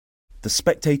The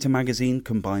Spectator magazine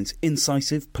combines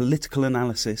incisive political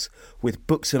analysis with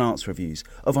books and arts reviews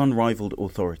of unrivalled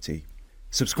authority.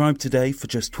 Subscribe today for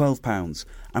just £12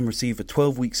 and receive a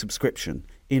 12-week subscription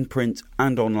in print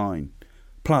and online,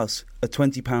 plus a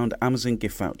 £20 Amazon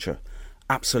gift voucher,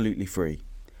 absolutely free.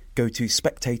 Go to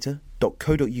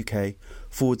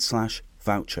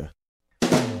spectator.co.uk/voucher.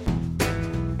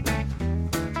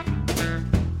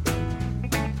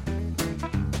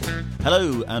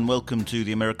 Hello and welcome to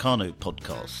the Americano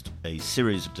podcast, a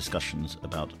series of discussions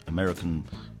about American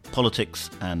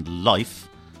politics and life.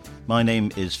 My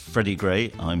name is Freddie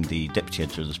Gray. I'm the deputy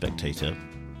editor of The Spectator.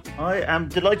 I am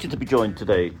delighted to be joined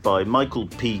today by Michael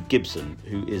P. Gibson,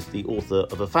 who is the author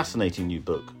of a fascinating new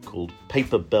book called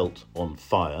Paper Belt on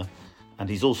Fire, and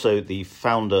he's also the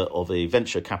founder of a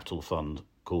venture capital fund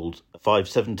called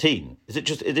 517. It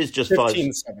is just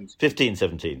 1517.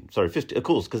 1517. Sorry, 50, of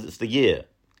course, because it's the year.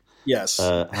 Yes.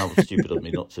 How stupid of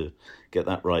me not to get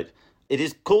that right. It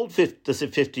is called the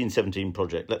 1517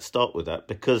 Project. Let's start with that,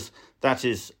 because that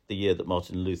is the year that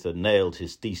Martin Luther nailed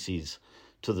his theses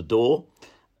to the door.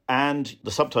 And the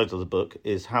subtitle of the book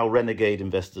is How Renegade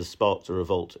Investors Sparked a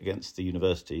Revolt Against the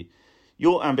University.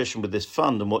 Your ambition with this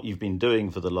fund and what you've been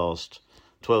doing for the last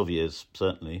 12 years,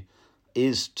 certainly,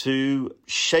 is to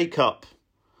shake up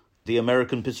the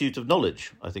American pursuit of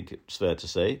knowledge, I think it's fair to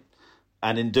say.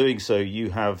 And in doing so,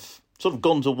 you have sort of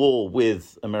gone to war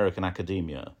with American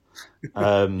academia.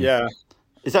 Yeah.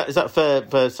 Is that a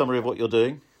fair summary of what you're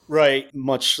doing? Right.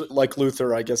 Much like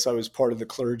Luther, I guess I was part of the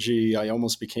clergy. I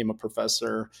almost became a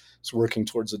professor. I was working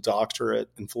towards a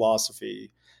doctorate in philosophy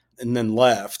and then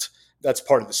left. That's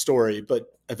part of the story. But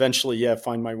eventually,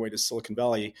 find my way to Silicon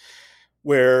Valley,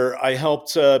 where I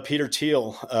helped Peter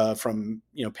Thiel from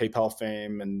PayPal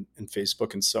fame and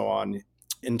Facebook and so on.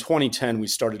 In 2010, we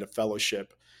started a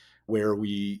fellowship where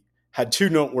we had two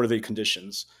noteworthy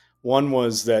conditions. One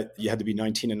was that you had to be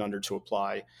 19 and under to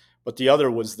apply, but the other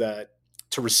was that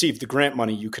to receive the grant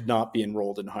money, you could not be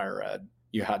enrolled in higher ed.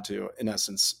 You had to, in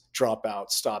essence, drop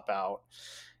out, stop out.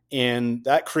 And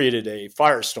that created a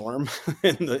firestorm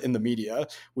in the media.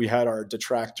 We had our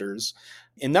detractors.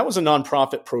 And that was a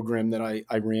nonprofit program that I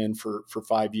ran for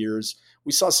 5 years.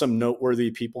 We saw some noteworthy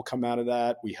people come out of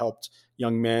that. We helped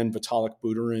young men, Vitalik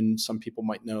Buterin, some people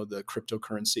might know the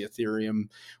cryptocurrency Ethereum.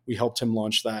 We helped him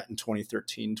launch that in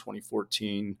 2013,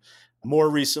 2014. More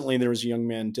recently, there was a young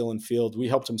man, Dylan Field. We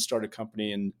helped him start a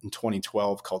company in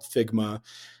 2012 called Figma.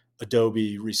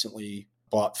 Adobe recently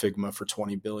bought Figma for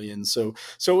 $20 billion. So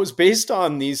it was based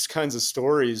on these kinds of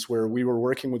stories where we were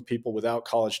working with people without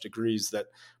college degrees that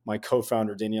my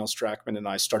co-founder, Danielle Strackman, and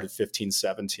I started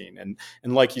 1517. And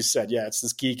like you said, it's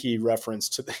this geeky reference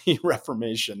to the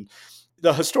Reformation.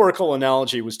 The historical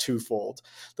analogy was twofold.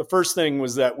 The first thing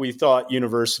was that we thought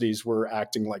universities were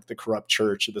acting like the corrupt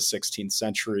church of the 16th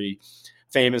century.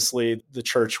 Famously, the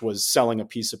church was selling a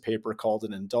piece of paper called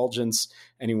an indulgence.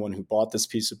 Anyone who bought this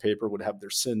piece of paper would have their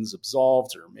sins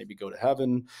absolved or maybe go to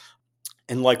heaven.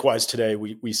 And likewise, today,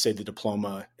 we say the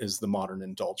diploma is the modern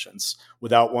indulgence.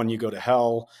 Without one, you go to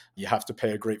hell. You have to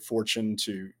pay a great fortune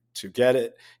to get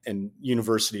it. And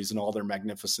universities and all their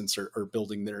magnificence are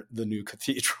building the new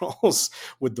cathedrals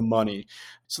with the money.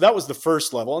 So that was the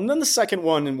first level. And then the second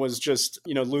one was just,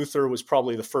 Luther was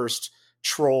probably the first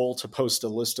troll to post a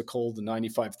listicle. The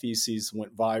 95 Theses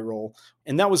went viral.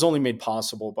 And that was only made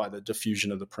possible by the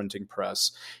diffusion of the printing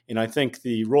press. And I think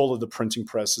the role of the printing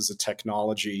press as a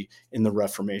technology in the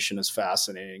Reformation is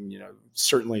fascinating.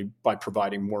 Certainly by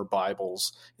providing more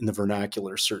Bibles in the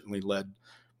vernacular certainly led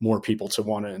more people to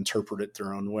want to interpret it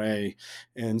their own way.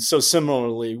 And so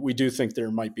similarly, we do think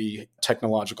there might be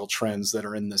technological trends that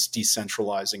are in this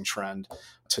decentralizing trend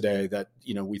today that,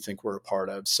 we think we're a part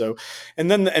of. So, and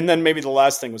then maybe the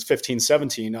last thing was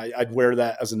 1517. I'd wear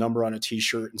that as a number on a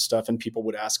t-shirt and stuff, and people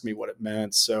would ask me what it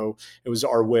meant. So it was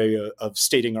our way of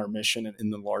stating our mission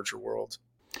in the larger world.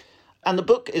 And the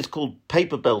book is called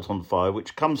Paper Belt on Fire,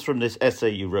 which comes from this essay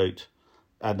you wrote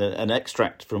and an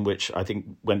extract from which I think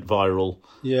went viral.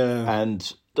 Yeah.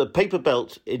 And the paper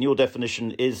belt, in your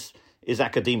definition, is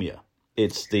academia.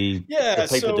 It's the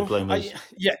paper diplomas.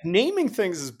 Naming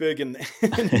things is big in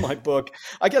my book.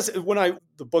 I guess when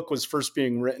the book was first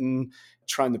being written,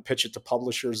 trying to pitch it to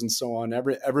publishers and so on,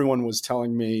 everyone was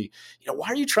telling me, why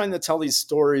are you trying to tell these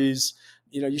stories?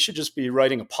 you should just be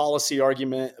writing a policy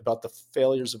argument about the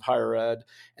failures of higher ed.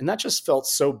 And that just felt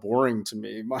so boring to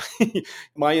me.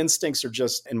 My instincts are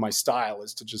just, and my style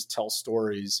is to just tell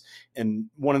stories. And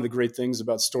one of the great things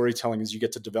about storytelling is you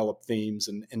get to develop themes,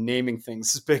 and naming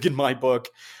things is big in my book,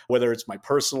 whether it's my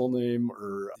personal name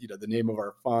or, the name of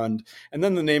our fund. And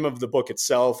then the name of the book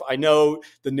itself. I know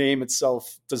the name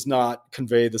itself does not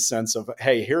convey the sense of,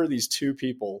 hey, here are these two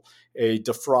people, a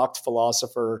defrocked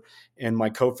philosopher and my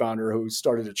co-founder who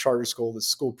started a charter school, the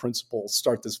school principal,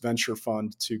 start this venture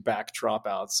fund to back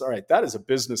dropouts. All right, that is a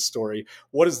business story.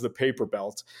 What is the paper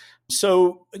belt?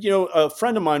 So, a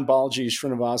friend of mine, Balaji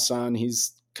Srinivasan,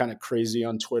 he's kind of crazy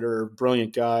on Twitter,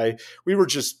 brilliant guy. We were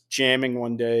just jamming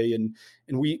one day and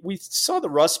we saw the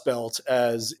Rust Belt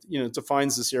as, it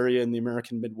defines this area in the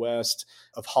American Midwest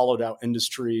of hollowed out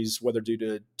industries, whether due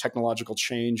to technological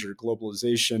change or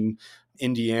globalization.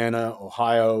 Indiana,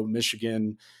 Ohio,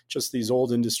 Michigan, just these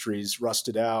old industries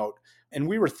rusted out. And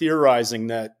we were theorizing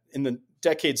that in the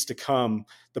decades to come,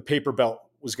 the paper belt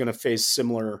was going to face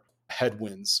similar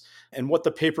headwinds. And what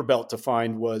the paper belt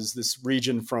defined was this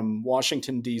region from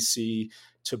Washington, D.C.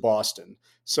 to Boston.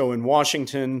 So in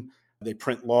Washington, they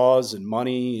print laws and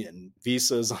money and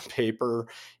visas on paper.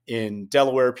 In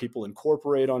Delaware, people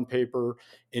incorporate on paper.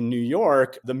 In New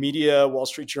York, the media, Wall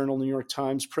Street Journal, New York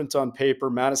Times, print on paper,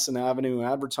 Madison Avenue,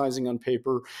 advertising on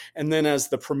paper. And then as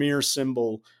the premier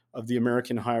symbol of the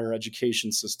American higher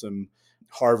education system,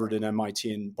 Harvard and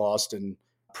MIT and Boston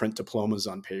print diplomas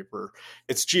on paper.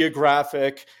 It's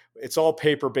geographic. It's all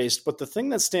paper-based. But the thing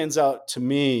that stands out to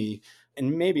me,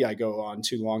 and maybe I go on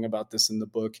too long about this in the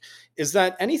book, is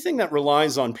that anything that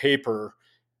relies on paper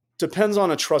depends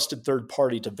on a trusted third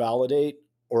party to validate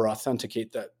or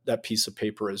authenticate that piece of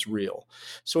paper as real.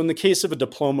 So in the case of a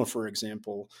diploma, for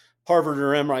example, Harvard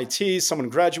or MIT, someone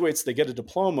graduates, they get a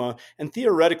diploma, and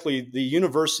theoretically, the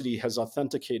university has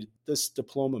authenticated this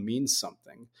diploma means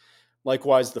something.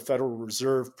 Likewise, the Federal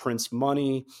Reserve prints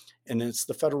money, and it's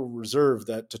the Federal Reserve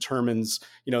that determines,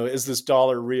 is this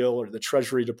dollar real, or the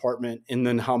Treasury Department, and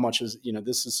then how much is,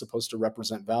 this is supposed to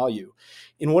represent value.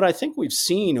 And what I think we've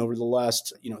seen over the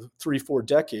last, 3-4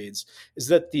 decades is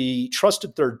that the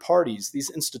trusted third parties, these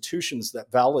institutions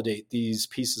that validate these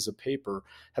pieces of paper,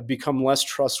 have become less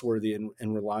trustworthy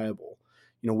and reliable.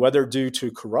 Whether due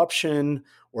to corruption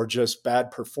or just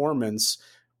bad performance,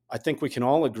 I think we can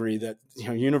all agree that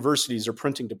universities are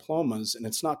printing diplomas, and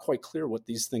it's not quite clear what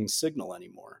these things signal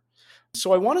anymore.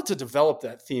 So I wanted to develop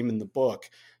that theme in the book.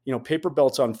 Paper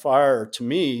belts on fire, to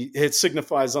me, it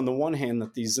signifies on the one hand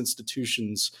that these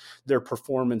institutions, their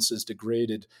performance is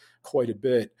degraded quite a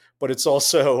bit, but it's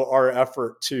also our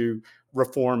effort to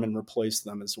reform and replace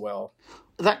them as well.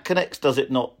 That connects, does it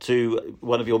not, to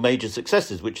one of your major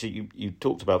successes, which you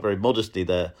talked about very modestly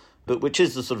there, but which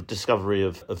is the sort of discovery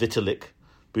of Vitalik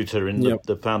Buterin,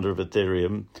 the founder of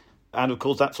Ethereum. And of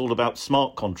course, that's all about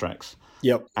smart contracts.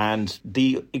 Yep. And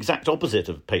the exact opposite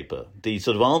of paper, the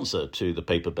sort of answer to the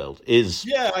paper belt is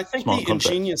I think the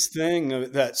ingenious thing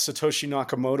that Satoshi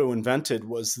Nakamoto invented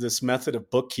was this method of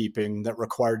bookkeeping that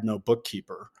required no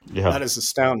bookkeeper. Yeah. That is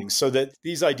astounding. So that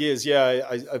these ideas,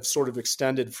 I've sort of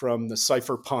extended from the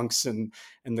cypherpunks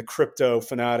and the crypto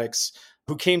fanatics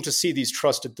who came to see these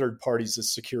trusted third parties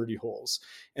as security holes.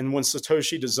 And when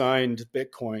Satoshi designed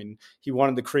Bitcoin, he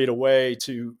wanted to create a way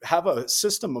to have a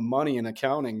system of money and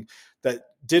accounting that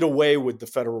did away with the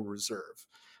Federal Reserve.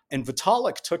 And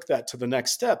Vitalik took that to the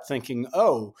next step, thinking,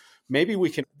 maybe we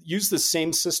can use the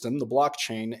same system, the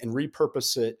blockchain, and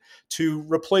repurpose it to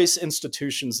replace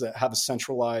institutions that have a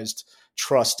centralized,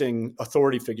 trusting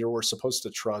authority figure we're supposed to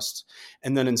trust,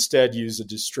 and then instead use a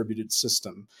distributed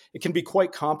system. It can be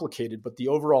quite complicated, but the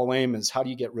overall aim is, how do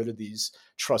you get rid of these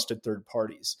trusted third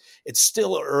parties? It's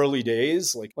still early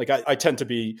days. Like I tend to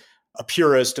be a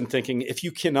purist in thinking, if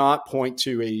you cannot point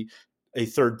to a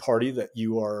third party that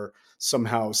you are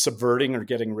somehow subverting or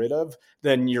getting rid of,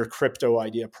 then your crypto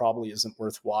idea probably isn't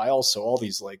worthwhile. So all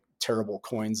these terrible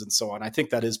coins and so on, I think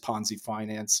that is Ponzi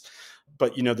finance.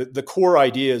 But the core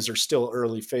ideas are still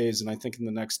early phase, and I think in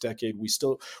the next decade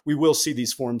we will see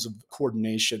these forms of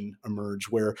coordination emerge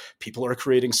where people are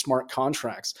creating smart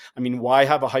contracts. I mean, why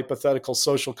have a hypothetical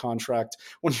social contract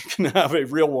when you can have a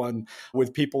real one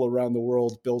with people around the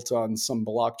world built on some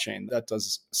blockchain? That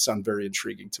does sound very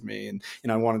intriguing to me,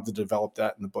 and I wanted to develop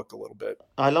that in the book a little bit.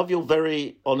 I love your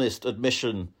very honest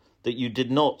admission that you did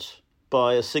not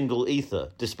buy a single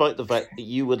ether, despite the fact that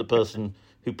you were the person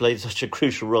who played such a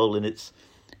crucial role in its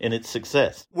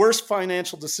success. Worst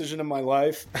financial decision in my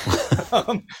life.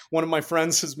 One of my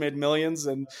friends has made millions,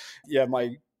 and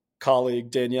my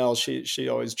colleague Danielle, she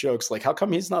always jokes, how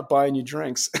come he's not buying you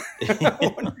drinks?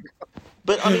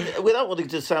 But I mean, without wanting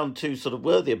to sound too sort of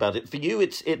worthy about it, for you,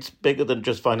 it's bigger than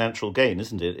just financial gain,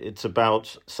 isn't it? It's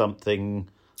about something.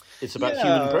 It's about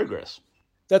human progress.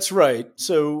 That's right.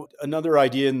 So another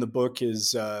idea in the book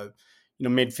is,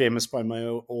 made famous by my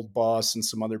old boss and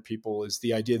some other people, is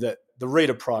the idea that the rate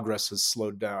of progress has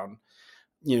slowed down.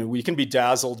 We can be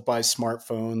dazzled by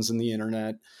smartphones and the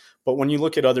internet, but when you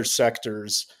look at other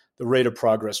sectors, the rate of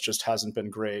progress just hasn't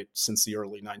been great since the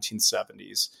early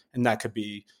 1970s. And that could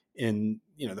be in,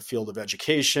 the field of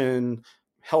education,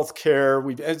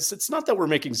 healthcare. It's not that we're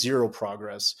making zero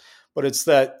progress, but it's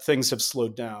that things have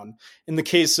slowed down. In the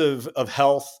case of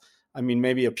health, I mean,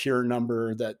 maybe a pure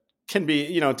number that can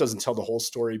be, it doesn't tell the whole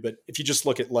story, but if you just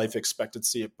look at life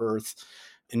expectancy at birth,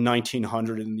 in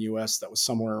 1900 in the US, that was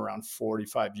somewhere around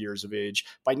 45 years of age.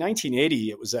 By 1980,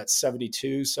 it was at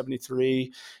 72,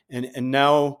 73. And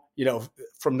now,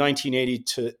 from 1980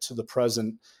 to the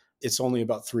present, it's only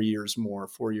about 4 years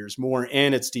more.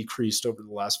 And it's decreased over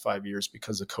the last 5 years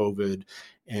because of COVID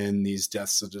and these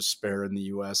deaths of despair in the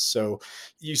US. So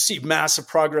you see massive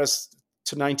progress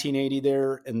to 1980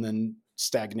 there, and then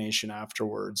stagnation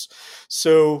afterwards.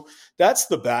 So that's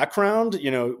the background.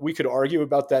 We could argue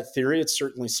about that theory. It's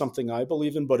certainly something I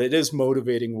believe in, but it is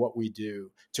motivating what we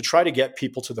do to try to get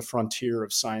people to the frontier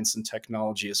of science and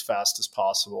technology as fast as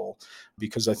possible,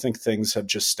 because I think things have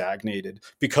just stagnated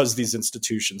because these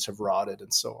institutions have rotted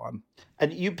and so on.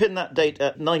 And you pin that date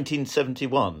at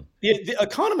 1971. The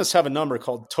economists have a number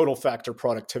called total factor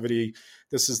productivity.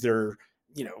 This is their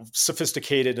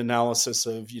sophisticated analysis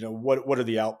of, what are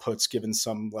the outputs given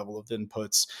some level of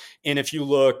inputs. And if you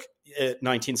look at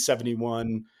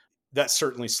 1971, that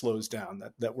certainly slows down,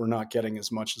 that we're not getting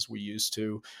as much as we used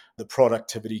to. The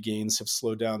productivity gains have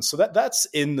slowed down. So that's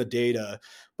in the data.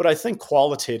 But I think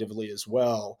qualitatively as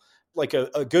well, like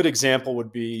a good example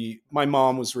would be my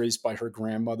mom was raised by her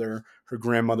grandmother. Her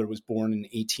grandmother was born in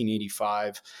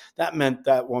 1885. That meant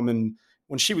that woman,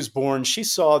 when she was born, she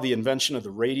saw the invention of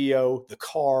the radio, the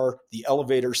car, the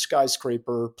elevator,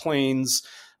 skyscraper, planes,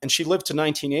 and she lived to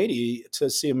 1980 to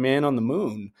see a man on the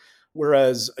moon.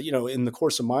 Whereas, in the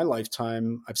course of my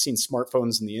lifetime, I've seen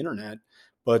smartphones and the internet,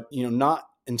 but, not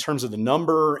in terms of the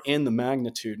number and the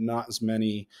magnitude, not as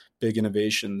many big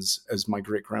innovations as my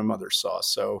great-grandmother saw.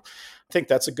 So I think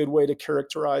that's a good way to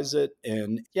characterize it.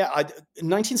 And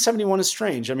 1971 is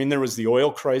strange. I mean, there was the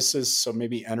oil crisis, so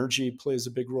maybe energy plays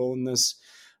a big role in this.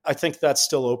 I think that's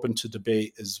still open to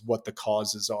debate is what the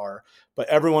causes are. But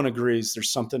everyone agrees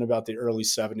there's something about the early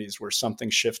 70s where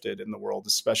something shifted in the world,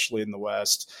 especially in the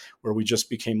West, where we just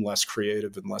became less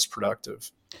creative and less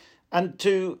productive. And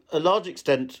to a large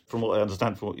extent, from what I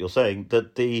understand from what you're saying,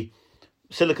 that the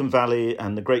Silicon Valley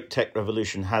and the great tech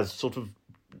revolution has sort of,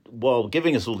 while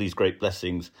giving us all these great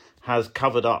blessings, has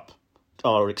covered up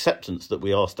our acceptance that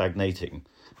we are stagnating.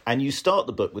 And you start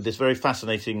the book with this very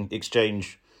fascinating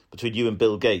exchange between you and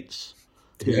Bill Gates,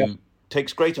 who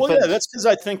takes great offense. Well, that's because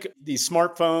I think these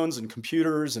smartphones and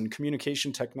computers and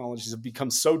communication technologies have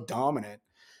become so dominant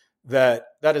that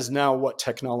is now what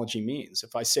technology means.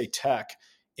 If I say tech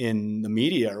in the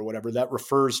media or whatever, that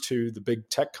refers to the big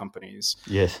tech companies.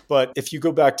 Yes. But if you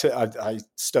go back to, I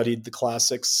studied the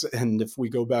classics, and if we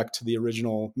go back to the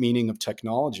original meaning of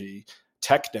technology,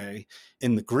 techne,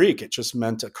 in the Greek, it just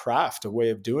meant a craft, a way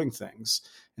of doing things.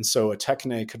 And so a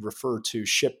techne could refer to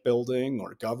shipbuilding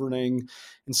or governing.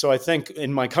 And so I think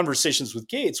in my conversations with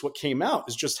Gates, what came out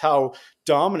is just how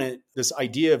dominant this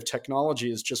idea of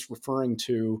technology is just referring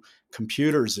to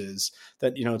computers is,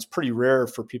 that, it's pretty rare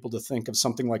for people to think of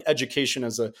something like education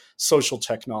as a social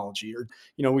technology, or,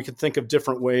 we could think of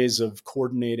different ways of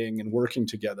coordinating and working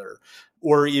together,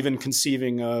 or even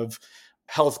conceiving of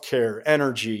healthcare,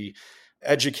 energy,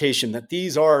 education, that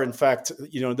these are, in fact,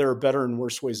 there are better and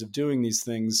worse ways of doing these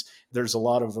things. There's a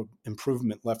lot of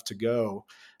improvement left to go.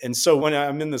 And so when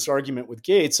I'm in this argument with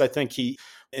Gates, I think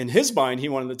in his mind, he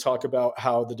wanted to talk about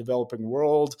how the developing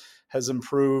world has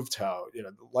improved, how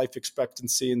life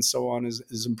expectancy and so on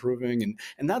is improving.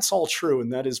 And that's all true.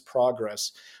 And that is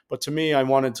progress. But to me, I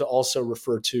wanted to also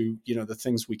refer to, the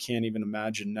things we can't even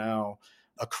imagine now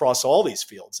across all these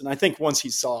fields. And I think once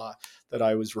he saw that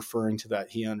I was referring to that,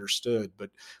 he understood. But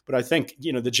I think,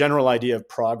 the general idea of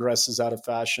progress is out of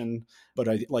fashion, but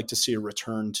I'd like to see a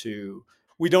return to,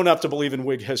 we don't have to believe in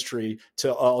Whig history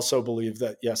to also believe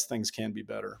that, yes, things can be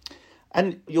better.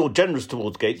 And you're generous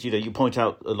towards Gates. You point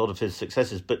out a lot of his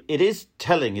successes, but it is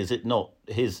telling, is it not,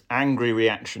 his angry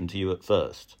reaction to you at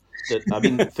first? That, I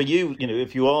mean, for you,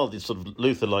 if you are these sort of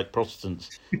Luther-like Protestants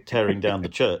tearing down the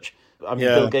church, I mean,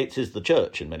 Bill Gates is the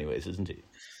church in many ways, isn't he?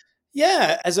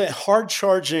 Yeah, as a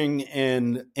hard-charging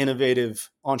and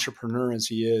innovative entrepreneur as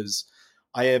he is,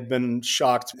 I have been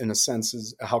shocked in a sense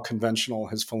as how conventional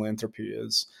his philanthropy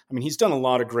is. I mean, he's done a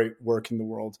lot of great work in the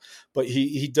world, but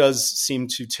he does seem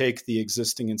to take the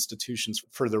existing institutions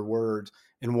for their word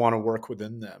and want to work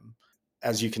within them.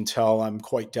 As you can tell, I'm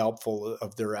quite doubtful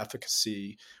of their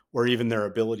efficacy or even their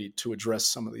ability to address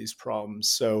some of these problems.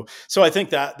 So I think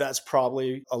that's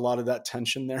probably a lot of that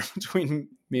tension there between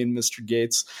me and Mr.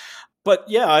 Gates. But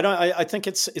yeah, I think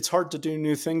it's hard to do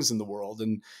new things in the world,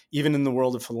 and even in the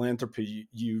world of philanthropy,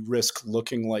 you risk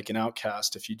looking like an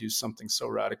outcast if you do something so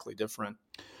radically different.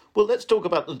 Well, let's talk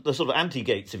about the sort of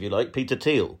anti-Gates, if you like, Peter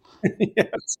Thiel.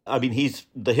 Yes. I mean, he's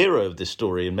the hero of this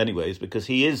story in many ways because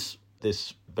he is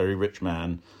this very rich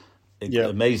man,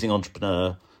 amazing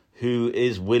entrepreneur who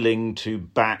is willing to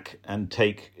back and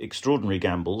take extraordinary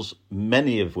gambles,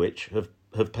 many of which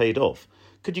have paid off.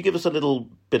 Could you give us a little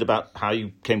bit about how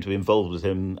you came to be involved with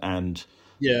him and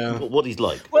what he's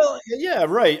like? Well, yeah,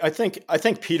 right. I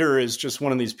think Peter is just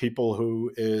one of these people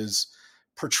who is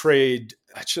portrayed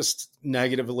just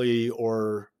negatively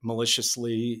or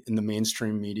maliciously in the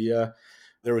mainstream media.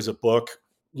 There was a book,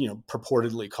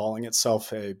 purportedly calling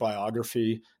itself a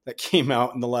biography that came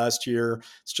out in the last year.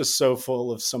 It's just so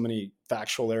full of so many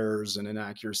factual errors and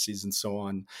inaccuracies and so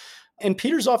on. And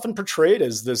Peter's often portrayed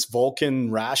as this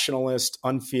Vulcan rationalist,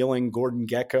 unfeeling Gordon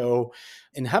Gekko.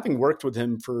 And having worked with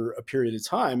him for a period of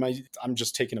time, I'm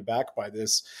just taken aback by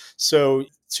this. So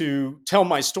to tell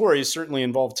my story certainly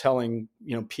involved telling,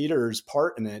 Peter's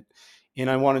part in it. And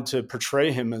I wanted to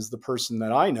portray him as the person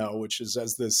that I know, which is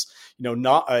as this,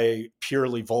 not a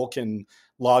purely Vulcan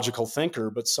logical thinker,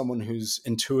 but someone who's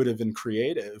intuitive and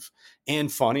creative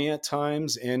and funny at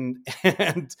times and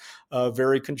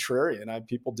very contrarian.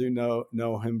 People do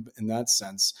know him in that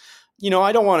sense.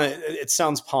 I don't want to, it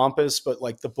sounds pompous, but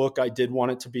like the book, I did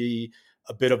want it to be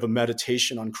a bit of a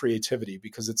meditation on creativity,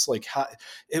 because it's like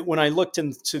when I looked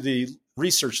into the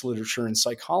research literature in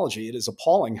psychology, it is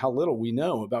appalling how little we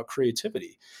know about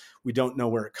creativity. We don't know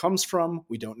where it comes from.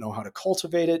 We don't know how to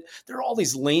cultivate it. There are all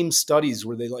these lame studies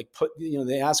where they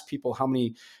they ask people how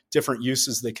many different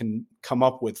uses they can come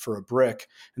up with for a brick.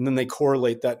 And then they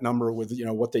correlate that number with,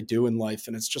 what they do in life.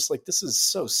 And it's just like, this is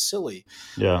so silly.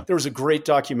 Yeah. There was a great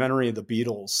documentary of the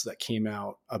Beatles that came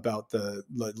out about the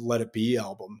Let It Be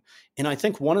album. And I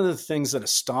think one of the things that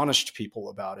astonished people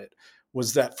about it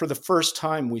was that for the first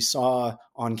time we saw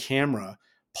on camera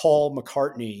Paul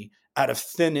McCartney out of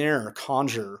thin air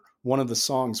conjure one of the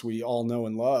songs we all know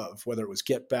and love, whether it was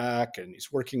Get Back, and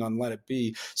he's working on Let It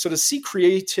Be. So to see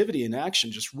creativity in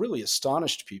action just really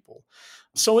astonished people.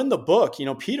 So in the book,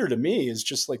 Peter to me is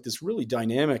just like this really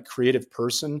dynamic, creative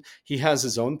person. He has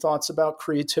his own thoughts about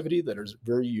creativity that are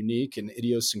very unique and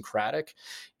idiosyncratic.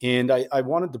 And I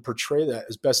wanted to portray that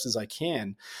as best as I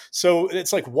can. So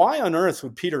it's like, why on earth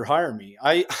would Peter hire me?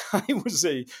 I was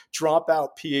a dropout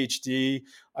PhD.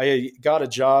 I got a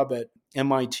job at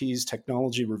MIT's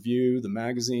Technology Review, the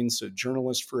magazine, so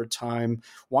journalist for a time.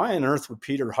 Why on earth would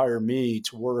Peter hire me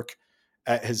to work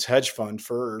at his hedge fund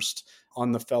first,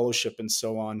 on the fellowship and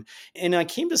so on? And I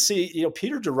came to see,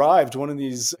 Peter derived one of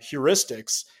these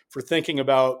heuristics for thinking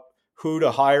about who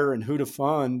to hire and who to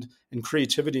fund and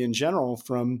creativity in general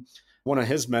from one of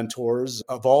his mentors,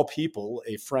 of all people,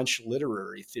 a French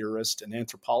literary theorist and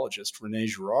anthropologist, René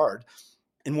Girard.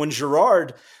 And when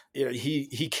Girard,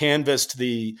 he canvassed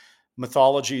the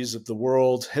mythologies of the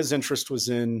world, his interest was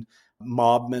in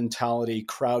mob mentality,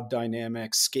 crowd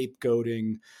dynamics,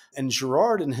 scapegoating. And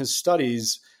Girard, in his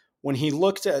studies, when he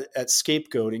looked at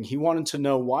scapegoating, he wanted to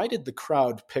know, why did the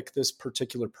crowd pick this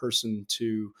particular person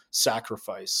to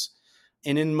sacrifice?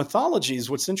 And in mythologies,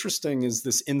 what's interesting is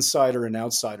this insider and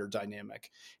outsider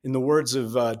dynamic. In the words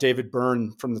of David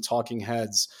Byrne from the Talking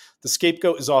Heads, the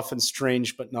scapegoat is often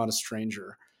strange, but not a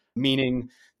stranger, meaning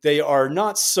they are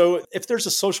not so, if there's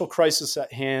a social crisis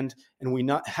at hand and we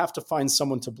not have to find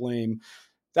someone to blame,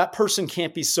 that person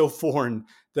can't be so foreign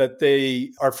that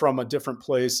they are from a different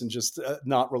place and just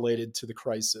not related to the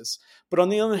crisis. But on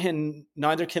the other hand,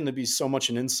 neither can they be so much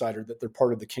an insider that they're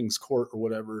part of the king's court or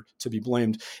whatever to be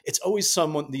blamed. It's always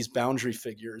someone, these boundary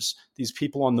figures, these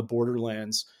people on the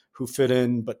borderlands who fit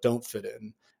in but don't fit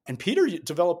in. And Peter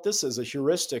developed this as a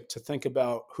heuristic to think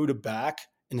about who to back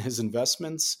in his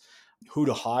investments, who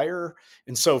to hire.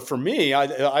 And so for me,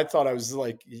 I thought, I was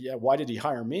like, yeah, why did he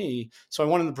hire me? So I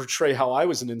wanted to portray how I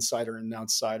was an insider and an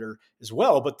outsider as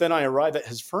well. But then I arrive at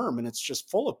his firm and it's just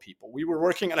full of people. We were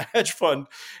working at a hedge fund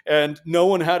and no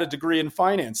one had a degree in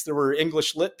finance. There were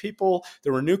English lit people,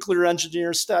 there were nuclear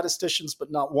engineers, statisticians,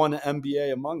 but not one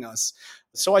MBA among us.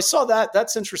 So I saw that.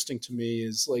 That's interesting to me,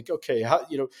 is like, okay, how,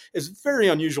 it's a very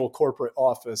unusual corporate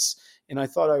office. And I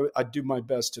thought I'd do my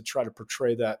best to try to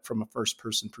portray that from a first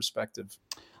person perspective.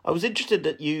 I was interested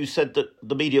that you said that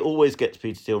the media always gets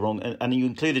Peter Thiel wrong, and you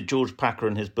included George Packer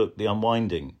in his book, The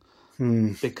Unwinding,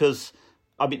 because,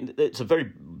 I mean, it's a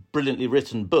very brilliantly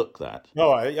written book, that.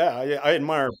 Oh, I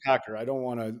admire Packer. I don't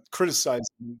want to criticize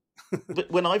him.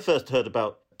 But when I first heard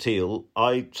about Thiel,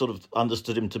 I sort of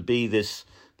understood him to be this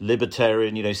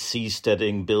libertarian,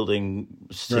 seasteading, building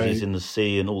cities in the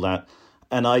sea and all that.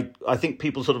 And I think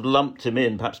people sort of lumped him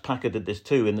in, perhaps Packer did this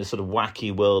too, in this sort of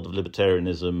wacky world of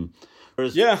libertarianism.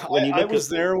 Whereas I was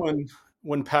there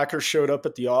when Packer showed up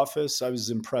at the office. I was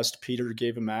impressed. Peter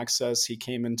gave him access. He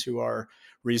came into our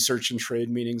research and trade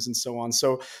meetings and so on.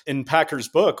 So in Packer's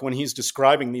book, when he's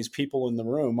describing these people in the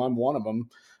room, I'm one of them.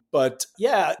 But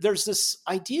yeah, there's this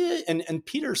idea, and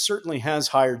Peter certainly has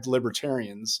hired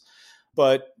libertarians,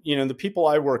 but the people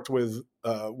I worked with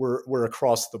were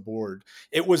across the board.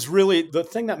 It was really the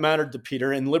thing that mattered to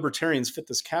Peter, and libertarians fit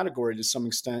this category to some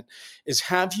extent, is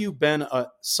have you been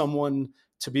someone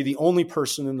to be the only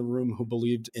person in the room who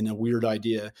believed in a weird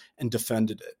idea and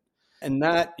defended it? And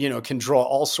that, can draw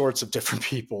all sorts of different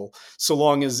people, so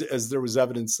long as there was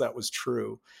evidence that was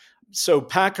true. So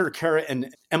Packer, Kara,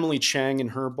 and Emily Chang in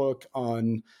her book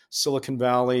on Silicon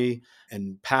Valley,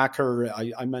 and Packer,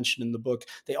 I mentioned in the book,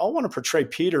 they all want to portray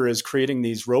Peter as creating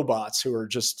these robots who are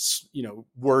just,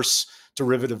 worse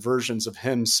derivative versions of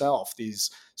himself, these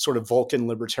sort of Vulcan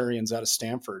libertarians out of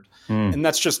Stanford. And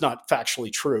that's just not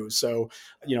factually true. So,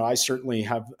 I certainly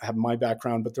have my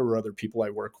background, but there were other people I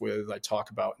work with, I talk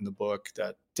about in the book,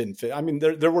 that didn't fit. I mean,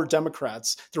 there were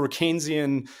Democrats, there were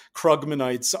Keynesian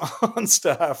Krugmanites on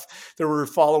staff, there were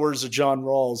followers of John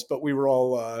Rawls, but we were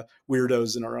all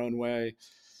weirdos in our own way.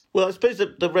 Well, I suppose the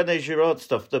René Girard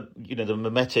stuff, the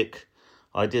mimetic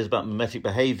ideas about mimetic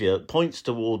behavior, points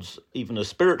towards even a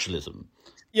spiritualism.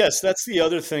 Yes, that's the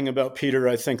other thing about Peter,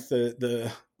 I think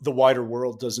the wider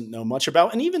world doesn't know much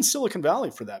about, and even Silicon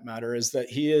Valley for that matter, is that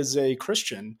he is a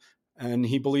Christian and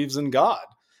he believes in God.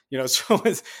 So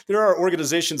there are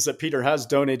organizations that Peter has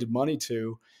donated money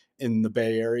to in the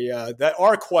Bay Area that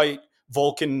are quite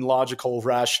Vulcan logical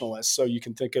rationalists. So you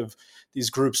can think of these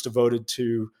groups devoted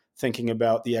to thinking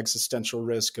about the existential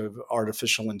risk of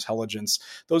artificial intelligence.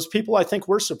 Those people, I think,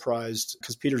 were surprised,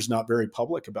 because Peter's not very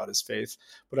public about his faith,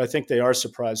 but I think they are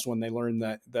surprised when they learn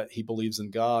that he believes in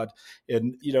God.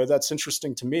 And, that's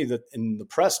interesting to me that in the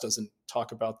press doesn't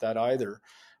talk about that either.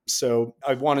 So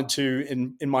I wanted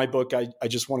to, in my book, I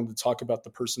just wanted to talk about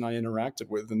the person I interacted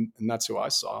with, and that's who I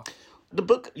saw. The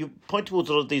book, you point towards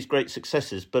a lot of these great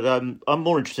successes, but I'm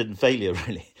more interested in failure,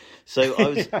 really. So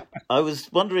I was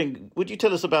wondering, would you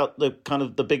tell us about the kind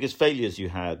of the biggest failures you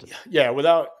had? Yeah,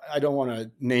 I don't want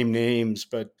to name names,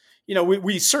 but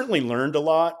we certainly learned a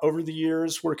lot over the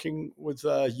years working with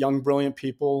young, brilliant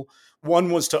people.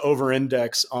 One was to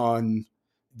over-index on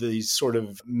the sort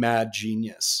of mad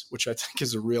genius, which I think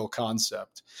is a real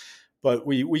concept. But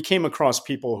we came across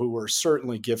people who were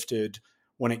certainly gifted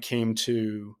when it came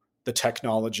to the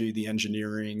technology, the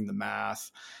engineering, the math,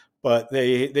 but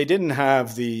they didn't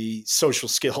have the social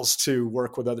skills to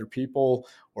work with other people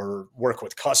or work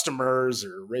with customers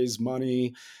or raise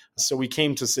money. So we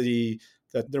came to see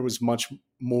that there was much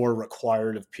more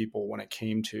required of people when it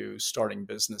came to starting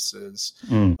businesses.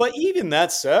 But even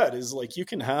that said, is like, you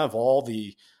can have all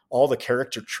the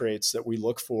character traits that we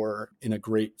look for in a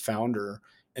great founder,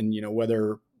 and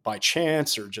whether by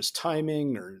chance or just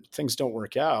timing or things don't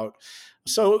work out.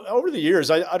 So over the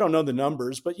years, I don't know the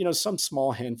numbers, but some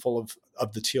small handful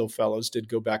of the Thiel fellows did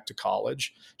go back to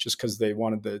college just because they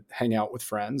wanted to hang out with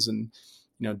friends and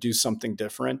do something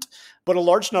different. But a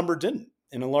large number didn't.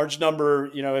 And a large number,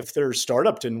 if their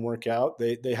startup didn't work out,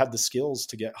 they had the skills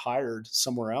to get hired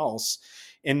somewhere else.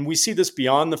 And we see this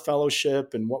beyond the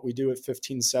fellowship and what we do at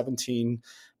 1517,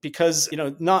 because,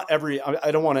 not every, I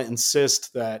don't want to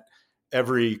insist that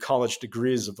every college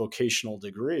degree is a vocational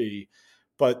degree,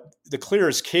 but the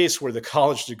clearest case where the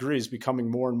college degree is becoming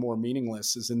more and more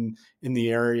meaningless is in the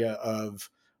area of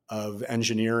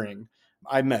engineering.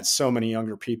 I met so many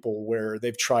younger people where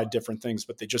they've tried different things,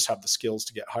 but they just have the skills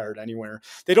to get hired anywhere.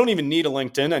 They don't even need a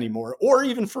LinkedIn anymore, or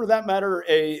even for that matter,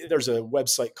 there's a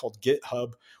website called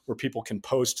GitHub where people can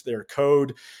post their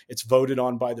code. It's voted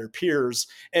on by their peers.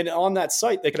 And on that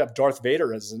site, they could have Darth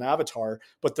Vader as an avatar,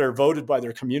 but they're voted by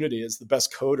their community as the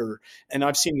best coder. And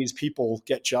I've seen these people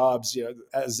get jobs,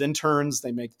 as interns.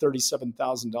 They make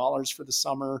 $37,000 for the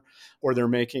summer, or they're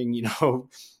making,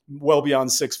 well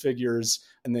beyond six figures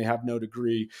and they have no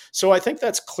degree. So I think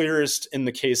that's clearest in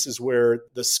the cases where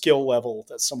the skill level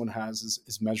that someone has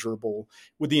is measurable.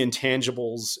 With the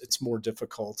intangibles, it's more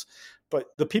difficult. But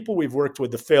the people we've worked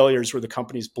with, the failures where the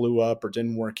companies blew up or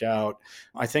didn't work out,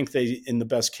 I think they, in the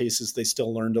best cases, they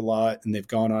still learned a lot and they've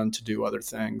gone on to do other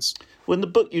things. Well, in the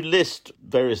book, you list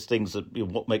various things that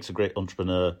what makes a great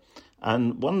entrepreneur.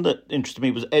 And one that interested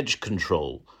me was edge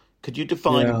control. Could you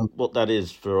define what that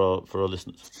is for our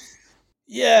listeners?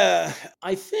 Yeah,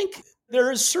 I think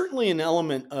there is certainly an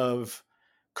element of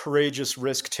courageous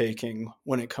risk taking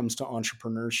when it comes to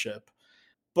entrepreneurship.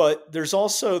 But there's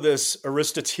also this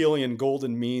Aristotelian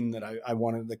golden mean that I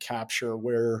wanted to capture,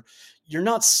 where you're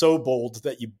not so bold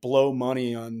that you blow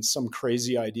money on some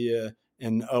crazy idea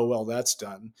and, oh, well, that's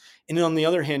done. And on the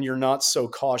other hand, you're not so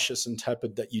cautious and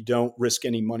tepid that you don't risk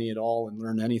any money at all and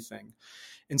learn anything.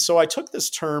 And so I took this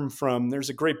term from, there's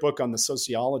a great book on the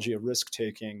sociology of risk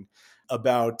taking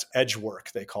about edge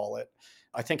work, they call it.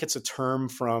 I think it's a term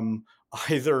from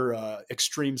either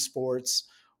extreme sports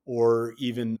or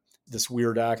even this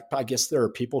weird act. I guess there are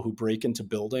people who break into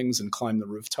buildings and climb the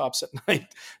rooftops at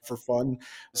night for fun.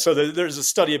 So there's a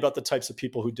study about the types of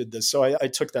people who did this. So I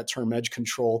took that term edge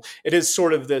control. It is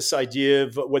sort of this idea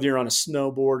of whether you're on a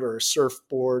snowboard or a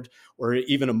surfboard or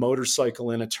even a motorcycle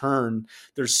in a turn,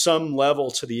 there's some level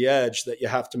to the edge that you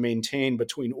have to maintain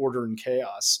between order and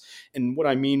chaos. And what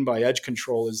I mean by edge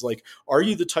control is like, are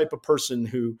you the type of person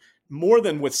who more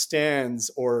than withstands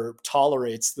or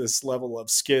tolerates this level of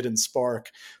skid and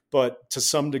spark, but to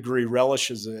some degree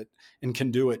relishes it and can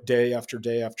do it day after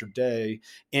day after day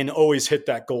and always hit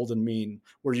that golden mean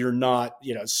where you're not,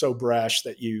 so brash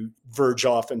that you verge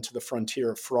off into the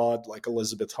frontier of fraud like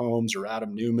Elizabeth Holmes or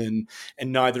Adam Newman,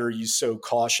 and neither are you so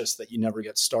cautious that you never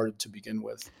get started to begin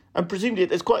with. And presumably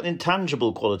there's quite an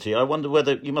intangible quality. I wonder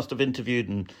whether you must have interviewed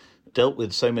and dealt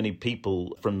with so many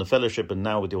people from the fellowship and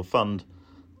now with your fund.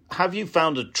 Have you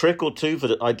found a trick or two for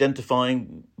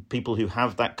identifying people who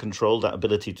have that control, that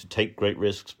ability to take great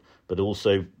risks, but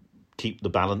also keep the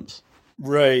balance?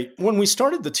 Right. When we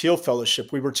started the Thiel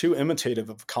Fellowship, we were too imitative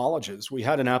of colleges. We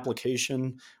had an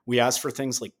application. We asked for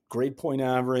things like grade point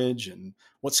average and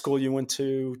what school you went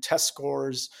to, test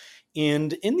scores.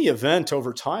 And in the event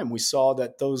over time, we saw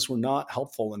that those were not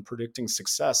helpful in predicting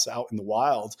success out in the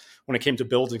wild when it came to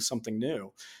building something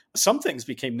new. Some things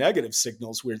became negative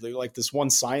signals, weirdly, like this one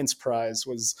science prize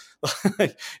was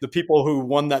the people who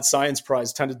won that science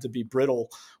prize tended to be brittle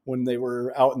when they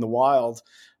were out in the wild.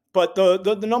 But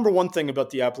the number one thing about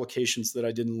the applications that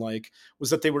I didn't like was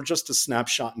that they were just a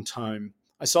snapshot in time.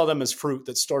 I saw them as fruit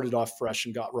that started off fresh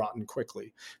and got rotten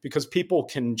quickly because people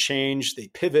can change, they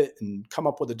pivot and come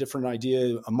up with a different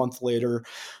idea a month later.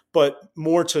 But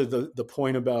more to the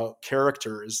point about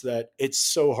character is that it's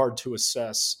so hard to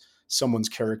assess someone's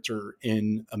character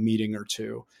in a meeting or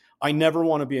two. I never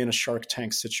want to be in a Shark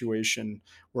Tank situation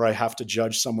where I have to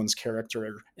judge someone's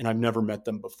character and I've never met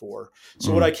them before.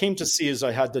 So what I came to see is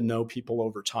I had to know people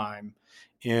over time.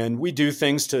 And we do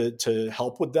things to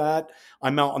help with that.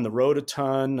 I'm out on the road a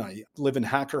ton. I live in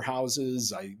hacker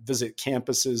houses. I visit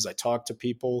campuses. I talk to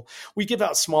people. We give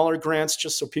out smaller grants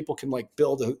just so people can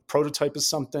build a prototype of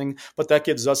something, but that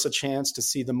gives us a chance to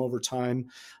see them over time.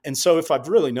 And so if I've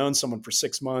really known someone for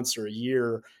 6 months or a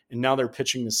year, and now they're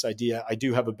pitching this idea, I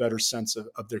do have a better sense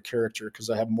of their character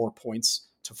because I have more points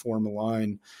to form a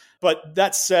line. But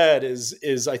that said,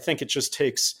 is I think it just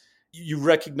takes, you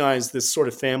recognize this sort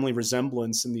of family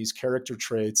resemblance in these character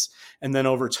traits. And then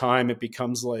over time, it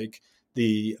becomes like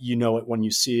the, it when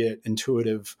you see it,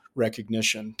 intuitive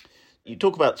recognition. You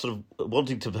talk about sort of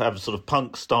wanting to have sort of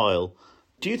punk style.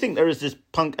 Do you think there is this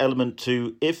punk element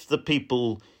to, if the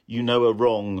people you know are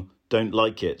wrong don't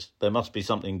like it, there must be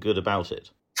something good about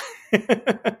it?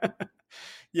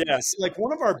 Yes.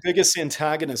 One of our biggest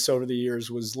antagonists over the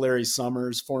years was Larry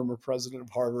Summers, former president of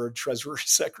Harvard, Treasury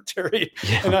Secretary.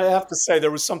 Yeah. And I have to say,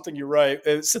 there was something, you're right,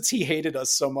 since he hated us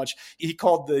so much, he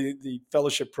called the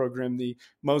fellowship program the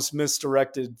most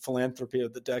misdirected philanthropy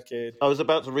of the decade. I was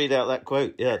about to read out that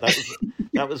quote. Yeah,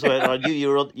 that was when I knew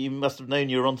you must have known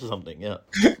you were onto something. Yeah.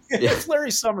 If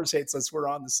Larry Summers hates us, we're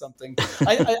onto something.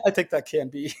 I think that can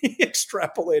be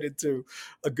extrapolated to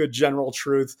a good general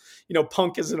truth.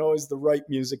 Punk isn't always the right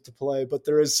music to play, but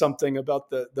there is something about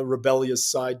the rebellious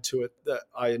side to it that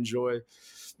I enjoy.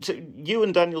 So you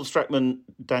and Danielle Strachman,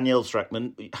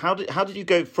 how did you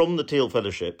go from the Thiel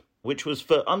Fellowship, which was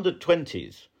for under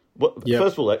 20s?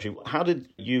 First of all, actually, how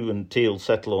did you and Thiel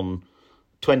settle on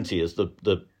 20 as the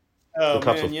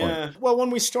cutoff point? Well, when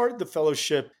we started the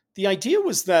fellowship, the idea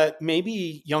was that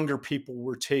maybe younger people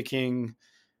were taking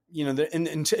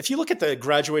And if you look at the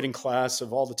graduating class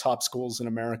of all the top schools in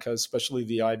America, especially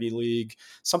the Ivy League,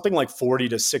 something like 40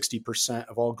 to 60%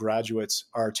 of all graduates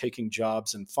are taking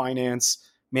jobs in finance,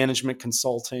 management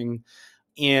consulting.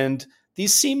 And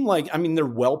these seem like, they're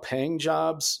well-paying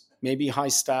jobs, maybe high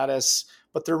status,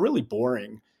 but they're really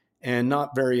boring and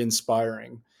not very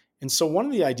inspiring. And so one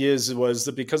of the ideas was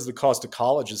that because the cost of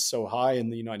college is so high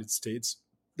in the United States,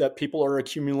 that people are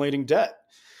accumulating debt.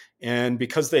 And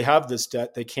because they have this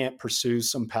debt, they can't pursue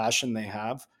some passion they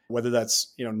have, whether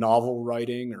that's, novel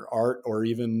writing or art or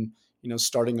even,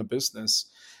 starting a business.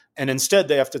 And instead,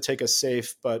 they have to take a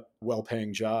safe but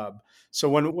well-paying job. So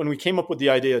when we came up with the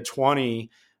idea of 20,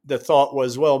 the thought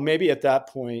was, well, maybe at that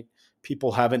point,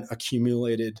 people haven't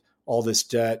accumulated all this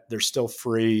debt. They're still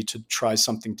free to try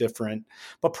something different.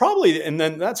 But probably, and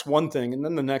then that's one thing. And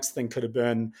then the next thing could have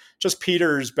been just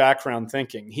Peter's background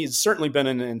thinking. He's certainly been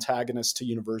an antagonist to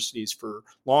universities for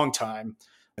a long time.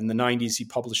 In the 90s, he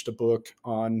published a book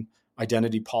on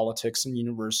identity politics in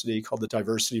university called The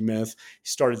Diversity Myth. He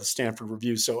started the Stanford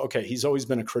Review. So, okay, he's always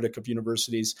been a critic of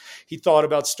universities. He thought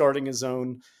about starting his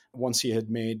own once he had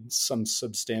made some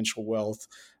substantial wealth.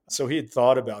 So he had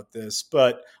thought about this.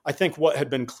 But I think what had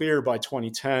been clear by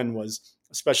 2010 was,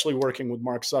 especially working with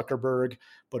Mark Zuckerberg,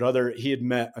 but he had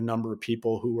met a number of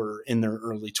people who were in their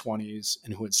early 20s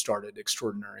and who had started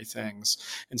extraordinary things.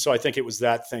 And so I think it was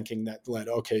that thinking that led,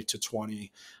 okay, to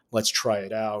 20, let's try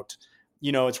it out.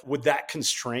 It's with that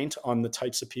constraint on the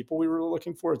types of people we were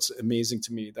looking for, it's amazing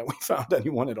to me that we found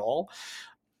anyone at all.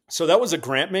 So that was a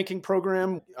grant-making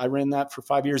program. I ran that for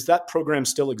 5 years. That program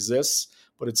still exists,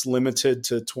 but it's limited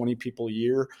to 20 people a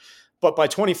year. But by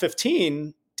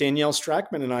 2015, Danielle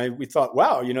Strackman and we thought,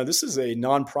 wow, this is a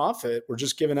nonprofit. We're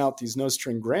just giving out these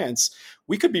no-string grants.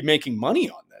 We could be making money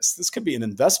on this. This could be an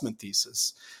investment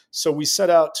thesis. So we set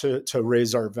out to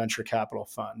raise our venture capital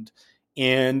fund.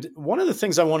 And one of the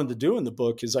things I wanted to do in the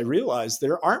book is I realized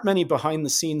there aren't many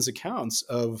behind-the-scenes accounts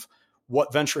of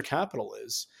what venture capital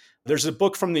is. There's a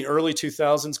book from the early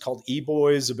 2000s called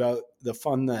E-Boys about the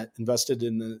fund that invested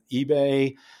in the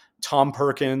eBay. Tom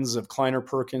Perkins of Kleiner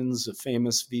Perkins, a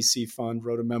famous VC fund,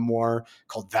 wrote a memoir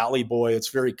called Valley Boy. It's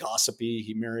very gossipy.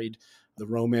 He married the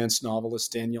romance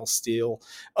novelist Danielle Steele.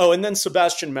 Oh, and then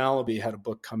Sebastian Mallaby had a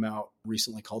book come out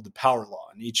recently called The Power Law,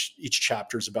 and each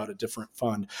chapter is about a different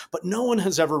fund. But no one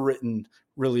has ever written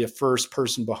really a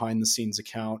first-person behind-the-scenes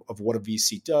account of what a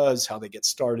VC does, how they get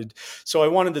started. So I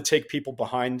wanted to take people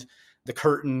behind the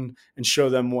curtain and show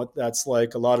them what that's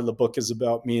like. A lot of the book is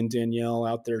about me and Danielle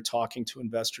out there talking to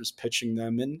investors, pitching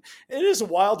them. And it is a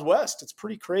wild west. It's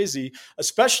pretty crazy,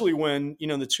 especially when,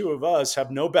 the two of us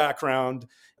have no background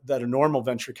that a normal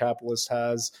venture capitalist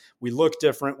has. We look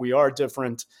different. We are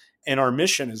different. And our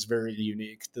mission is very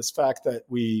unique. This fact that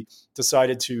we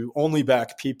decided to only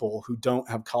back people who don't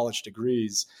have college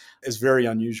degrees is very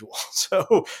unusual.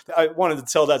 So I wanted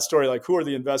to tell that story, like, who are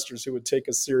the investors who would take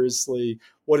us seriously?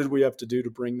 What did we have to do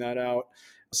to bring that out?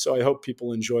 So I hope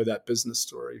people enjoy that business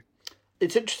story.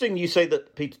 It's interesting you say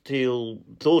that Peter Thiel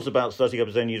thought about starting up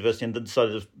his own university and then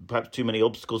decided there's perhaps too many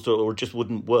obstacles to it or it just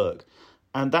wouldn't work.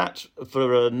 And that,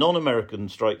 for a non-American,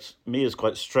 strikes me as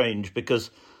quite strange because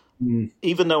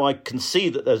even though I can see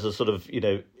that there's a sort of,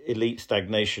 elite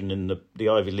stagnation in the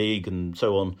Ivy League and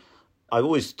so on, I've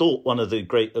always thought one of the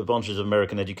great advantages of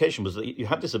American education was that you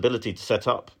had this ability to set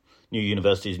up new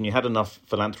universities and you had enough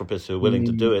philanthropists who are willing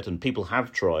to do it, and people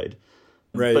have tried.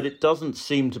 Right. But it doesn't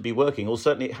seem to be working, or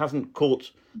certainly it hasn't caught.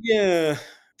 Yeah,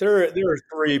 there are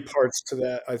three parts to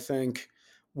that, I think.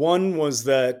 One was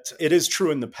that it is true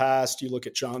in the past. You look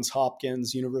at Johns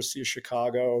Hopkins, University of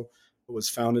Chicago. It was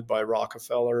founded by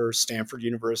Rockefeller, Stanford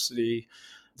University.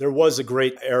 There was a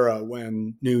great era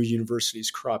when new universities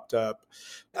cropped up.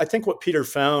 I think what Peter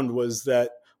found was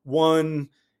that, one,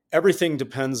 everything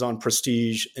depends on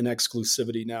prestige and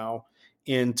exclusivity now.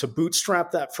 And to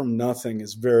bootstrap that from nothing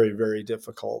is very, very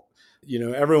difficult.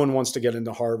 Everyone wants to get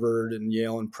into Harvard and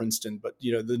Yale and Princeton, but,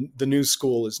 the new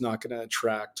school is not going to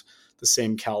attract the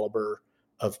same caliber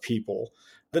of people.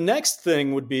 The next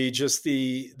thing would be just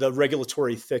the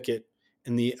regulatory thicket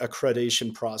in the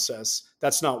accreditation process.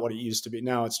 That's not what it used to be.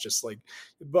 Now it's just like,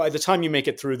 by the time you make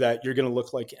it through that, you're going to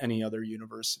look like any other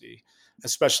university,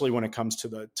 especially when it comes to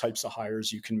the types of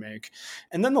hires you can make.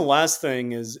 And then the last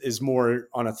thing is more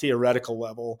on a theoretical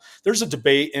level. There's a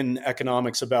debate in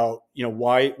economics about,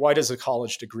 why does a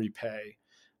college degree pay?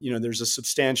 There's a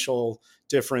substantial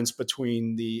difference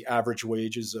between the average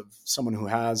wages of someone who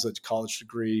has a college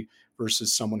degree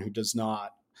versus someone who does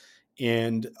not.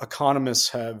 And economists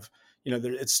have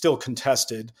it's still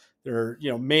contested. There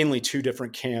are, mainly two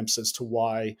different camps as to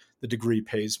why the degree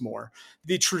pays more.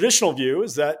 The traditional view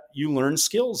is that you learn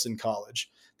skills in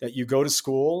college, that you go to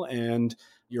school and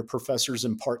your professors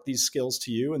impart these skills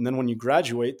to you. And then when you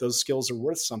graduate, those skills are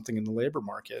worth something in the labor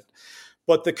market.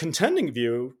 But the contending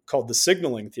view, called the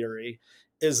signaling theory,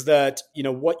 is that,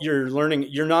 what you're learning,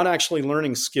 you're not actually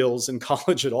learning skills in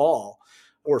college at all,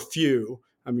 or few.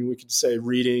 I mean, we could say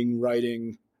reading,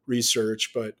 writing,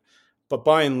 research, but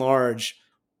by and large,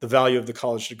 the value of the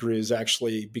college degree is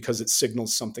actually because it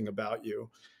signals something about you.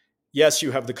 Yes,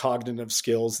 you have the cognitive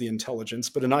skills, the intelligence,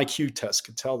 but an IQ test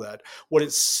could tell that. What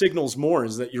it signals more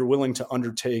is that you're willing to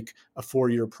undertake a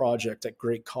 4-year project at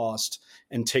great cost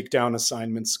and take down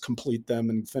assignments, complete them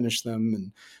and finish them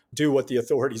and do what the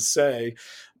authorities say.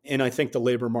 And I think the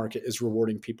labor market is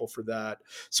rewarding people for that.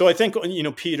 So I think,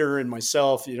 Peter and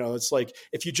myself, it's like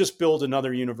if you just build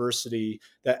another university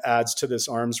that adds to this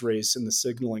arms race in the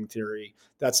signaling theory,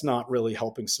 that's not really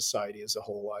helping society as a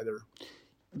whole either.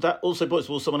 That also points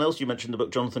to someone else you mentioned, the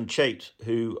book, Jonathan Chait,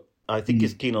 who I think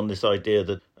is keen on this idea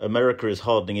that America is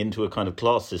hardening into a kind of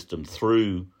class system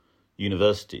through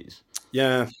universities.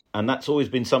 Yeah. And that's always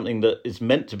been something that is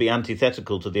meant to be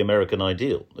antithetical to the American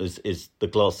ideal, is the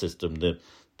class system, the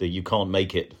you can't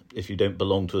make it if you don't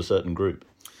belong to a certain group.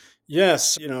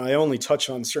 Yes, I only touch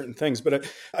on certain things, but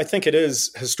I think it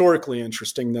is historically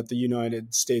interesting that the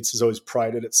United States has always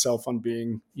prided itself on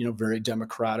being, very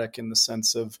democratic in the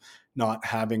sense of not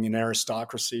having an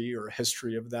aristocracy or a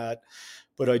history of that.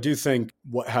 But I do think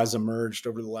what has emerged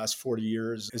over the last 40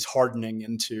 years is hardening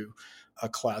into a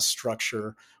class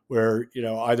structure where,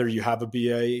 either you have a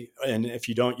BA and if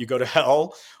you don't, you go to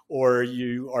hell, or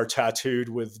you are tattooed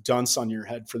with dunce on your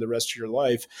head for the rest of your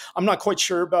life. I'm not quite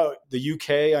sure about the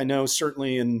UK. I know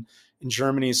certainly in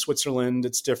Germany, Switzerland,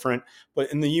 it's different.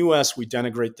 But in the US, we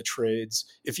denigrate the trades.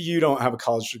 If you don't have a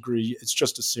college degree, it's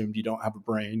just assumed you don't have a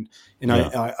brain. And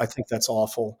yeah. I think that's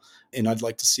awful. And I'd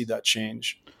like to see that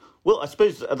change. Well, I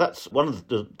suppose that's one of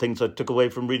the things I took away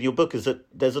from reading your book, is that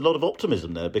there's a lot of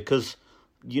optimism there because,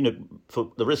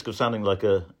 for the risk of sounding like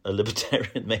a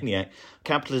libertarian maniac,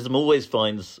 capitalism always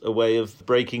finds a way of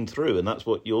breaking through. And that's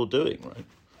what you're doing, right?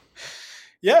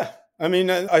 Yeah. I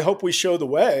mean, I hope we show the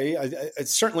way.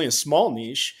 It's certainly a small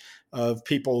niche of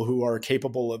people who are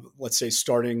capable of, let's say,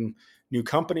 starting new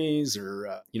companies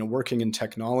or, working in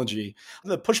technology.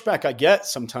 The pushback I get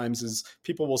sometimes is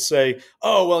people will say,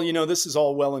 oh, well, this is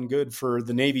all well and good for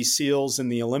the Navy SEALs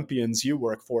and the Olympians you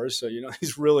work for. So,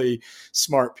 these really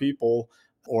smart people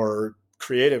or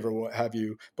creative or what have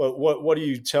you. But what do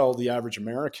you tell the average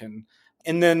American?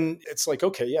 And then it's like,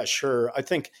 okay, yeah, sure. I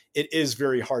think it is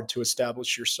very hard to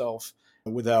establish yourself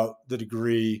without the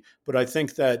degree, but I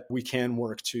think that we can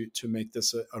work to make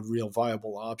this a real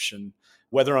viable option,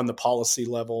 whether on the policy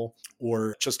level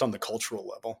or just on the cultural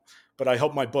level. But I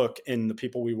hope my book and the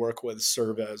people we work with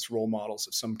serve as role models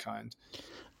of some kind.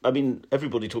 I mean,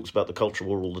 everybody talks about the culture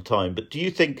war all the time, but do you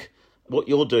think what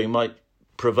you're doing might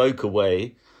provoke a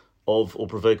way of, or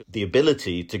provoke the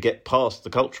ability to get past the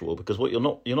culture war? Because what you're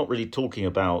not really talking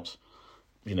about,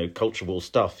 culture war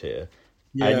stuff here,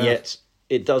 yeah. And yet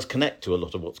it does connect to a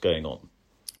lot of what's going on.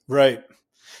 Right.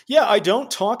 Yeah, I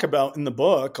don't talk about in the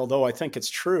book, although I think it's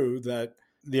true that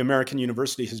the American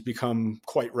university has become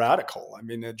quite radical. I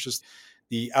mean, it's just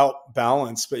the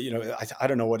outbalance, but, I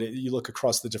don't know what you look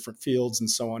across the different fields and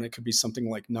so on. It could be something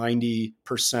like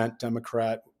 90%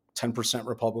 Democrat, 10%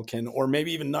 Republican, or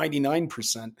maybe even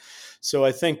 99%. So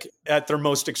I think at their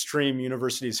most extreme,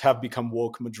 universities have become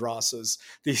woke madrasas,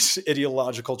 these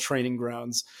ideological training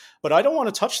grounds. But I don't want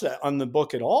to touch that on the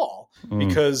book at all,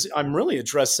 because I'm really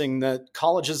addressing that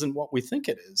college isn't what we think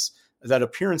it is, that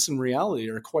appearance and reality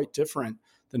are quite different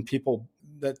than people,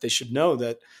 that they should know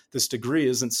that this degree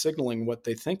isn't signaling what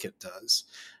they think it does.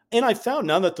 And I found,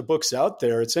 now that the book's out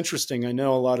there, it's interesting. I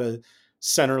know a lot of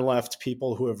center-left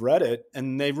people who have read it,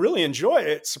 and they really enjoy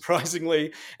it,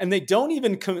 surprisingly. And they don't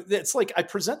even it's like I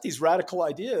present these radical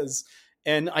ideas,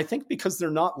 and I think because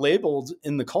they're not labeled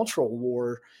in the cultural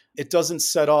war, it doesn't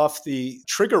set off the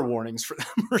trigger warnings for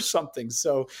them or something.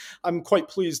 So I'm quite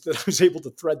pleased that I was able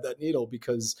to thread that needle,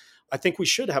 because I think we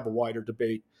should have a wider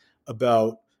debate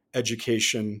about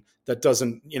education that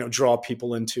doesn't, draw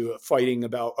people into fighting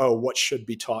about, what should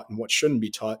be taught and what shouldn't be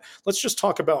taught. Let's just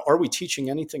talk about, are we teaching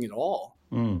anything at all?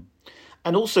 Mm.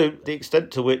 And also the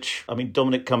extent to which,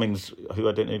 Dominic Cummings, who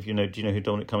I don't know if do you know who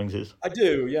Dominic Cummings is? I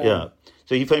do, yeah. Yeah.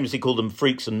 So he famously called them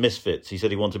freaks and misfits. He said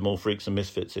he wanted more freaks and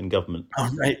misfits in government. Oh,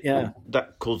 right, yeah.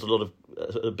 That caused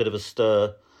a bit of a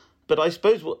stir. But I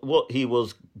suppose what he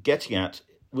was getting at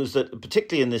was that,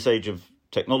 particularly in this age of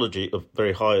technology, of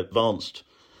very high advanced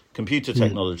computer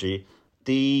technology,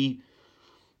 the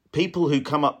people who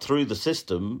come up through the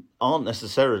system aren't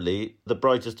necessarily the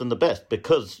brightest and the best,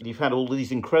 because you've had all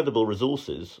these incredible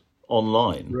resources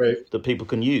online that people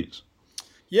can use.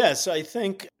 Yes, I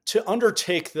think to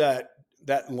undertake that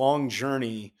long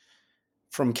journey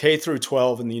from K through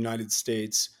 12 in the United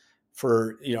States,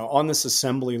 for, on this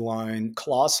assembly line,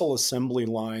 colossal assembly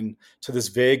line, to this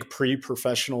vague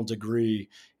pre-professional degree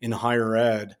in higher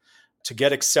ed, to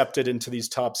get accepted into these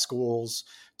top schools,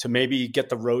 to maybe get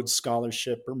the Rhodes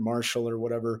Scholarship or Marshall or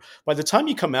whatever. By the time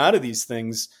you come out of these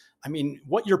things, I mean,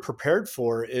 what you're prepared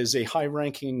for is a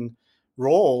high-ranking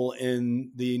role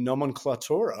in the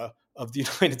nomenclatura of the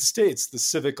United States, the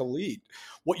civic elite.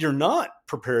 What you're not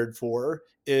prepared for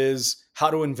is how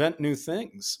to invent new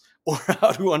things or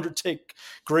how to undertake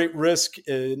great risk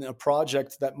in a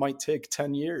project that might take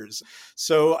 10 years.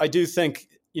 So I do think,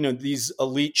 these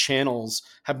elite channels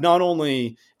have not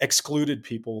only excluded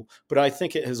people, but I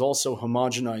think it has also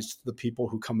homogenized the people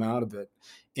who come out of it.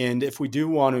 And if we do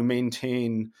want to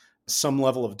maintain some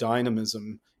level of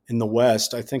dynamism in the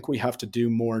West, I think we have to do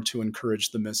more to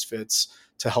encourage the misfits,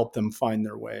 to help them find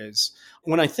their ways.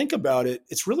 When I think about it,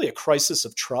 it's really a crisis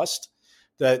of trust,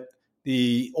 that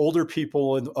the older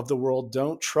people of the world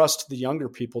don't trust the younger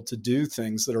people to do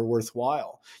things that are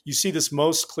worthwhile. You see this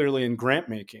most clearly in grant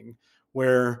making,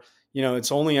 where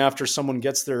it's only after someone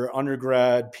gets their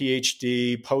undergrad,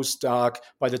 PhD, postdoc,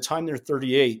 by the time they're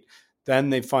 38, then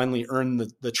they finally earn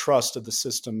the trust of the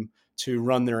system to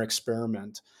run their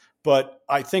experiment. But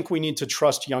I think we need to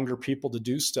trust younger people to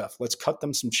do stuff. Let's cut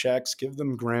them some checks, give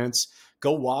them grants,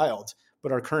 go wild.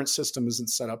 But our current system isn't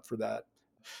set up for that.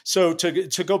 So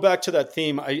to go back to that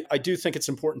theme, I do think it's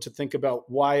important to think about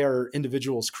why are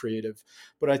individuals creative.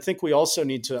 But I think we also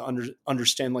need to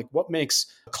understand what makes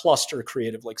a cluster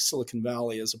creative, like Silicon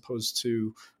Valley, as opposed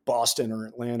to Boston or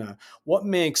Atlanta. What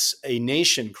makes a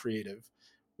nation creative,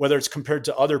 whether it's compared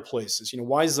to other places?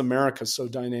 Why is America so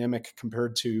dynamic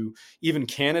compared to even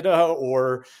Canada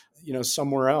or,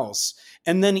 somewhere else?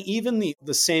 And then even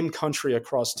the same country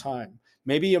across time.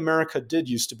 Maybe America did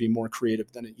used to be more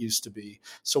creative than it used to be.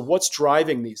 So what's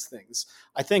driving these things?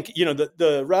 I think,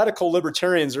 the radical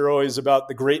libertarians are always about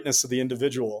the greatness of the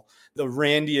individual, the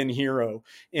Randian hero.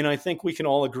 And I think we can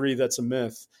all agree that's a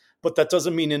myth, but that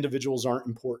doesn't mean individuals aren't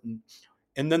important.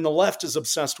 And then the left is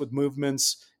obsessed with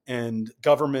movements and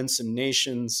governments and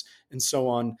nations and so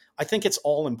on. I think it's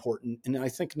all important. And I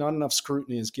think not enough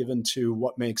scrutiny is given to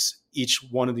what makes each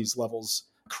one of these levels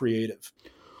creative.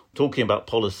 Talking about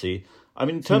policy, I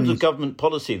mean, in terms of government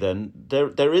policy, then,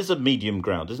 there is a medium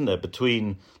ground, isn't there,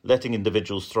 between letting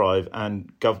individuals thrive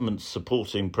and governments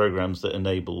supporting programs that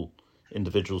enable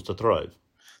individuals to thrive?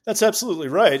 That's absolutely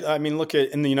right. I mean, look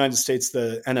at, in the United States,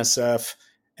 the NSF,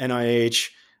 NIH,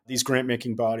 these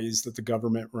grant-making bodies that the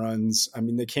government runs. I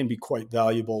mean, they can be quite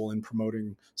valuable in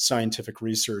promoting scientific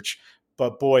research,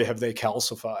 but boy, have they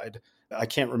calcified. I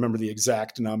can't remember the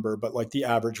exact number, but the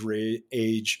average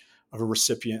age of a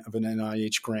recipient of an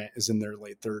NIH grant is in their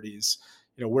late 30s.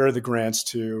 Where are the grants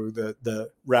to the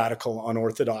radical,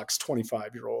 unorthodox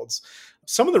 25-year-olds?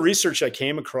 Some of the research I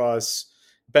came across,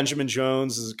 Benjamin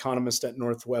Jones, as economist at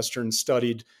Northwestern,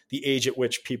 studied the age at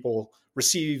which people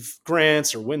receive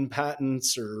grants or win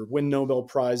patents or win Nobel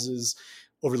Prizes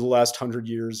over the last 100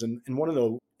 years. And one of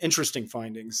the interesting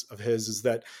findings of his is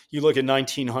that you look at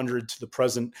 1900 to the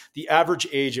present, the average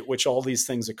age at which all these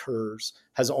things occurs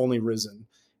has only risen.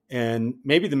 And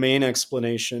maybe the main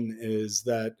explanation is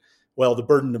that, well, the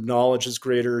burden of knowledge is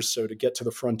greater. So to get to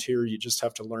the frontier, you just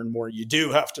have to learn more. You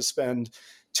do have to spend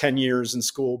 10 years in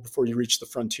school before you reach the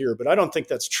frontier. But I don't think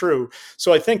that's true.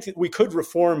 So I think that we could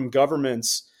reform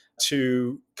governments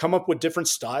to come up with different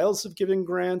styles of giving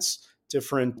grants,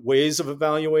 different ways of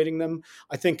evaluating them.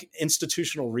 I think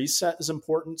institutional reset is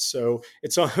important. So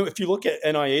if you look at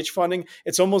NIH funding,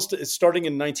 it's starting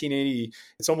in 1980.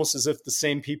 It's almost as if the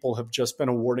same people have just been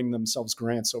awarding themselves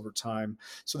grants over time.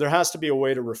 So there has to be a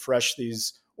way to refresh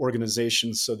these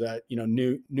organizations so that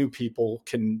new people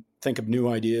can think of new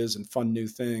ideas and fund new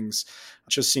things.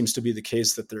 It just seems to be the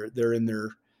case that they're in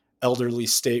their elderly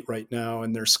state right now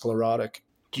and they're sclerotic.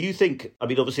 Do you think, I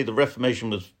mean, obviously the Reformation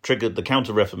was triggered, the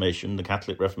Counter-Reformation, the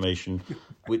Catholic Reformation,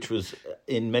 which was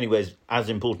in many ways as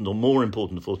important or more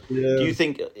important for. Yeah. Do you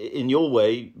think in your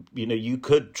way, you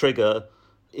could trigger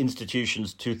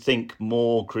institutions to think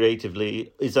more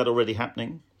creatively? Is that already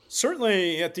happening?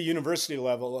 Certainly at the university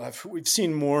level, we've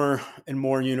seen more and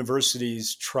more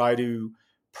universities try to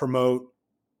promote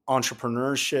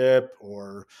entrepreneurship,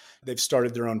 or they've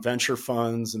started their own venture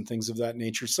funds and things of that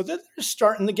nature. So they're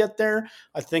starting to get there.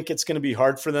 I think it's going to be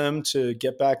hard for them to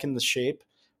get back into shape,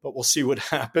 but we'll see what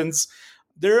happens.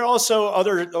 There are also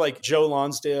other, like Joe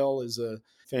Lonsdale is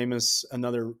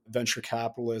another venture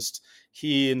capitalist.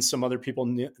 He and some other people,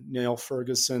 Neil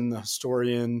Ferguson, the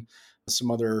historian,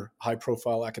 some other high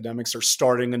profile academics are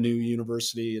starting a new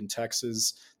university in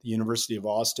Texas, the University of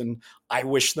Austin. I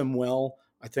wish them well.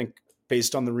 I think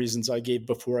based on the reasons I gave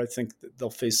before, I think that they'll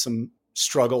face some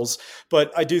struggles,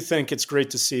 but I do think it's great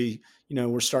to see,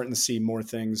 we're starting to see more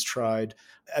things tried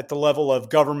at the level of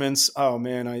governments. Oh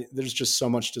man, there's just so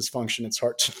much dysfunction. It's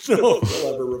hard to know if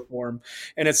they'll ever reform.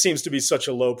 And it seems to be such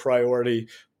a low priority,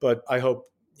 but I hope,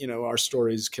 our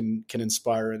stories can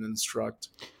inspire and instruct.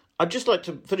 I'd just like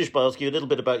to finish by asking you a little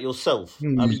bit about yourself. I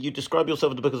mean, you describe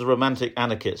yourself in the book as a romantic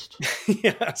anarchist.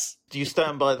 Yes. Do you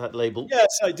stand by that label?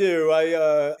 Yes, I do.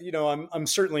 I'm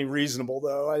certainly reasonable,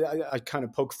 though. I kind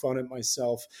of poke fun at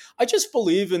myself. I just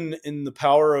believe in the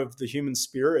power of the human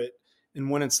spirit, and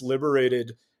when it's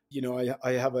liberated,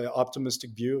 I have an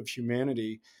optimistic view of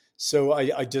humanity. So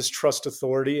I distrust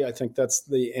authority. I think that's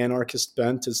the anarchist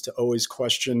bent, is to always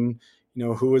question,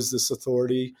 who is this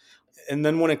authority? And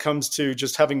then when it comes to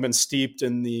just having been steeped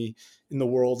in the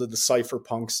world of the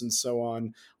cypherpunks and so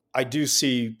on, I do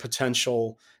see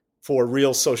potential for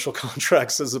real social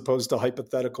contracts as opposed to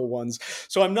hypothetical ones.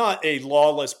 So I'm not a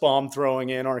lawless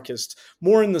bomb-throwing anarchist,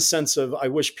 more in the sense of I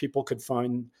wish people could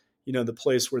find, the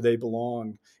place where they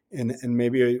belong. And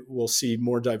maybe we'll see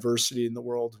more diversity in the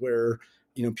world where,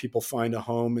 people find a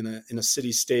home in a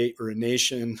city state or a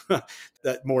nation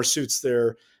that more suits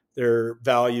their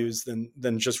values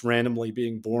than just randomly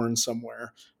being born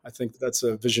somewhere. I think that's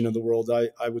a vision of the world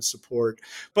I would support.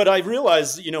 But I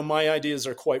realize, my ideas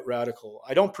are quite radical.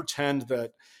 I don't pretend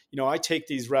that, I take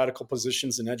these radical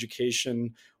positions in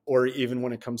education or even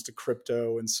when it comes to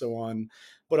crypto and so on.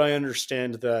 But I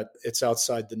understand that it's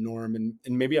outside the norm,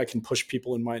 and maybe I can push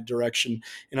people in my direction.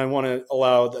 And I want to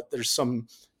allow that there's some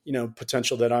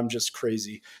potential that I'm just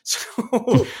crazy.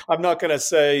 So I'm not going to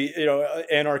say,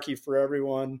 anarchy for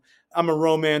everyone. I'm a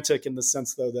romantic in the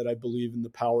sense, though, that I believe in the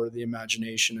power of the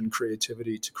imagination and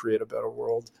creativity to create a better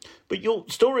world. But your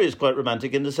story is quite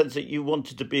romantic in the sense that you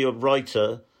wanted to be a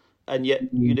writer, and yet,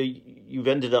 you've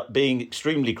ended up being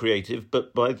extremely creative,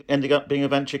 but by ending up being a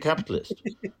venture capitalist.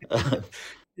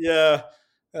 Yeah.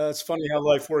 It's funny how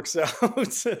life works out.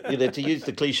 To use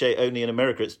the cliche only in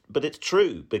America, but it's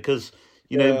true because,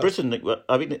 in Britain,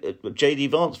 I mean, J.D.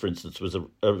 Vance, for instance, was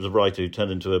a writer who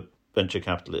turned into a venture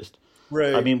capitalist.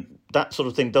 Right. I mean, that sort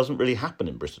of thing doesn't really happen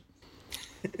in Britain.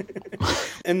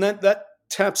 And that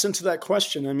taps into that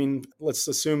question. I mean, let's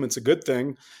assume it's a good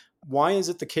thing. Why is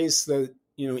it the case that,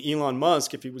 Elon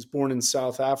Musk, if he was born in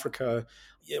South Africa,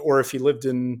 or if he lived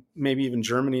in maybe even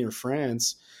Germany or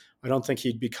France, I don't think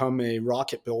he'd become a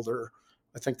rocket builder.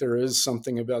 I think there is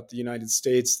something about the United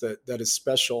States that is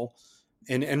special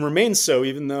and remains so,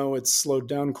 even though it's slowed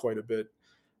down quite a bit.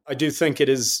 I do think it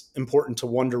is important to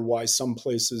wonder why some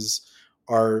places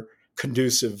are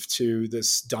conducive to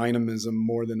this dynamism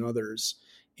more than others.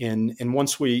 And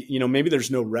once we, maybe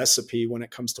there's no recipe when it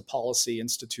comes to policy,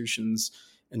 institutions,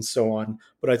 and so on,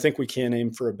 but I think we can aim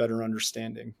for a better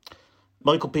understanding.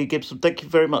 Michael P. Gibson, thank you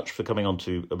very much for coming on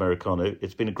to Americano.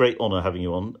 It's been a great honour having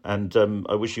you on, and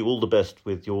I wish you all the best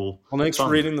with your Well, thanks fun.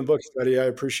 for reading the book, Freddie. I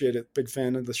appreciate it. Big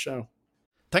fan of the show.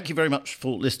 Thank you very much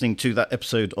for listening to that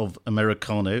episode of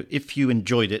Americano. If you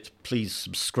enjoyed it, please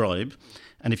subscribe.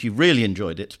 And if you really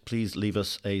enjoyed it, please leave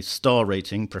us a star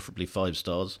rating, preferably 5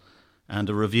 stars, and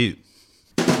a review.